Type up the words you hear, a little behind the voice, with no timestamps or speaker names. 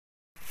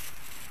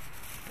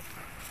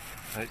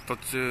はい、途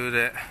中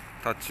で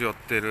立ち寄っ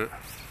てる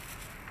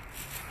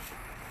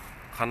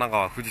神奈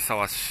川藤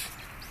沢市、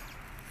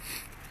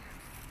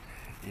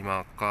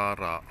今か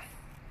ら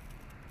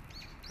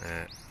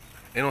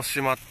江ノ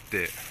島っ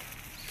て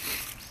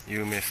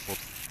有名スポ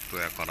ット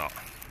やから行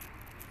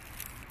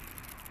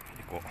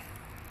こ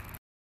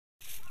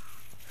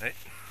う。はい、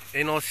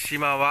江ノ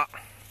島は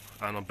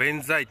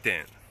弁財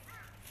天、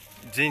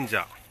神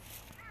社、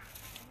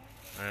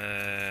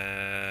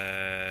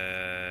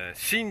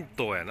神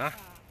道やな。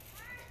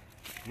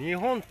日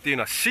本っていう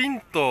のは神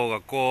道が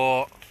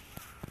こ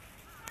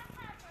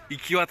う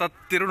行き渡っ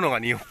てるのが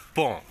日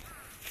本。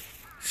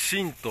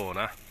神道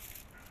な。は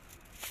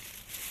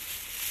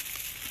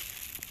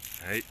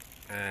い、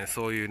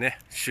そういうね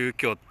宗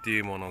教って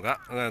いうもの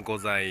がご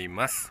ざい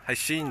ます。はい、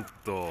神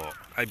道、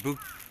はい、仏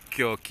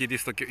教、キリ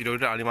スト教、いろい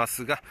ろありま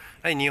すが、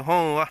はい、日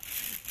本は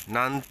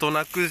なんと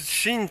なく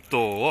神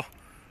道を、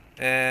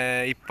一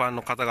般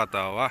の方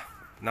々は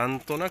な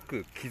んとな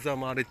く刻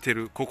まれて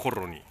る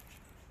心に。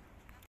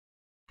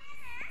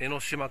江ノ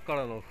島か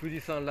らの富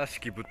士山らし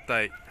き物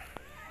体、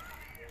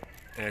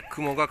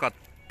雲がかっ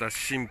た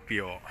神秘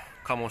を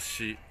醸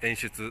し演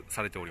出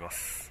されておりま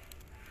す。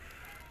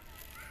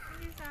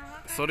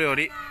それよ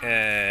り、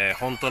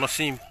本当の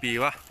神秘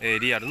は、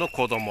リアルの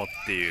子供っ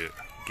ていう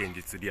現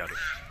実リアル。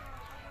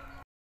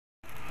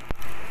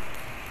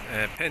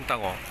ペンタ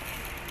ゴン、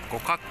五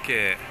角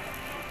形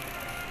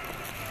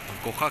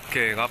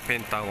がペ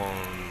ンタゴン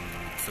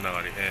つな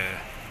がり、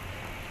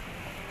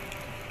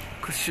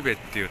串部っ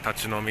ていう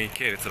立ち飲み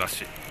系列ら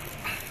しい。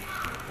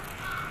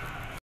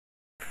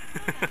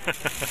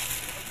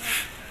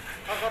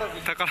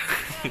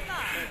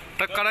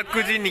宝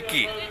くじ2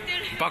期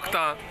爆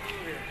誕。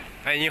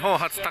はい、日本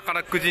初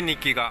宝くじ2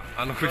期が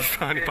藤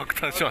沢に爆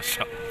誕しまし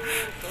た。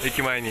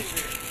駅前に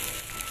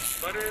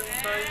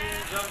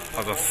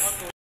あざ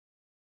す。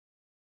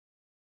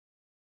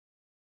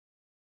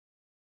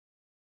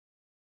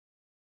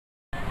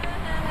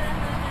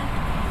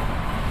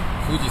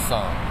富士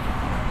山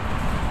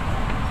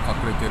隠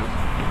れてる。ね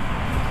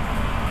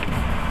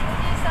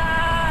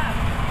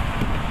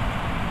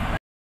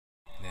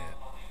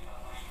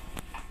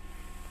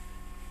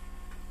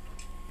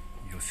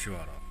え、吉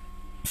原、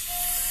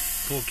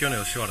東京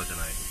の吉原じゃ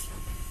ない。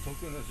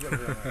東京の吉原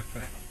じゃない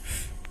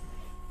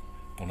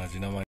同じ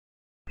名前。は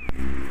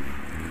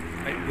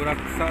い、ブラ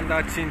ックサン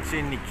ダーチン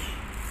チン日記、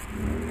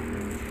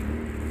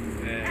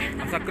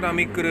朝倉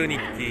未来日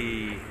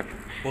記、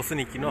ボス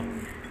日記の、地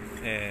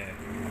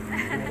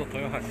元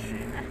豊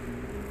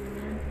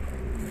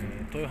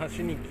橋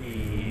日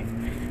記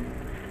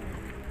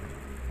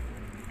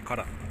か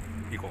ら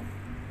行こ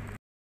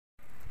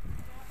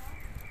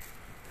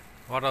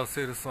う。笑う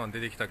セールスマン出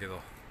てきたけど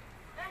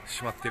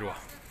閉まってるわ。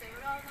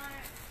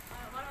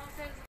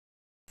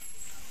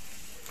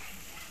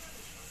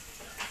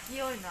勢い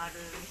のある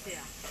店や。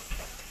よ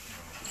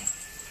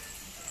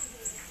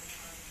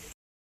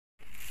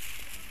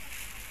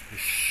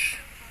し、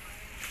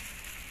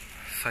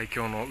最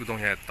強のうど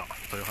ん屋やった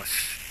豊橋。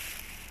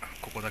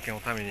ここだけの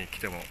ために来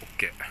ても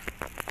OK。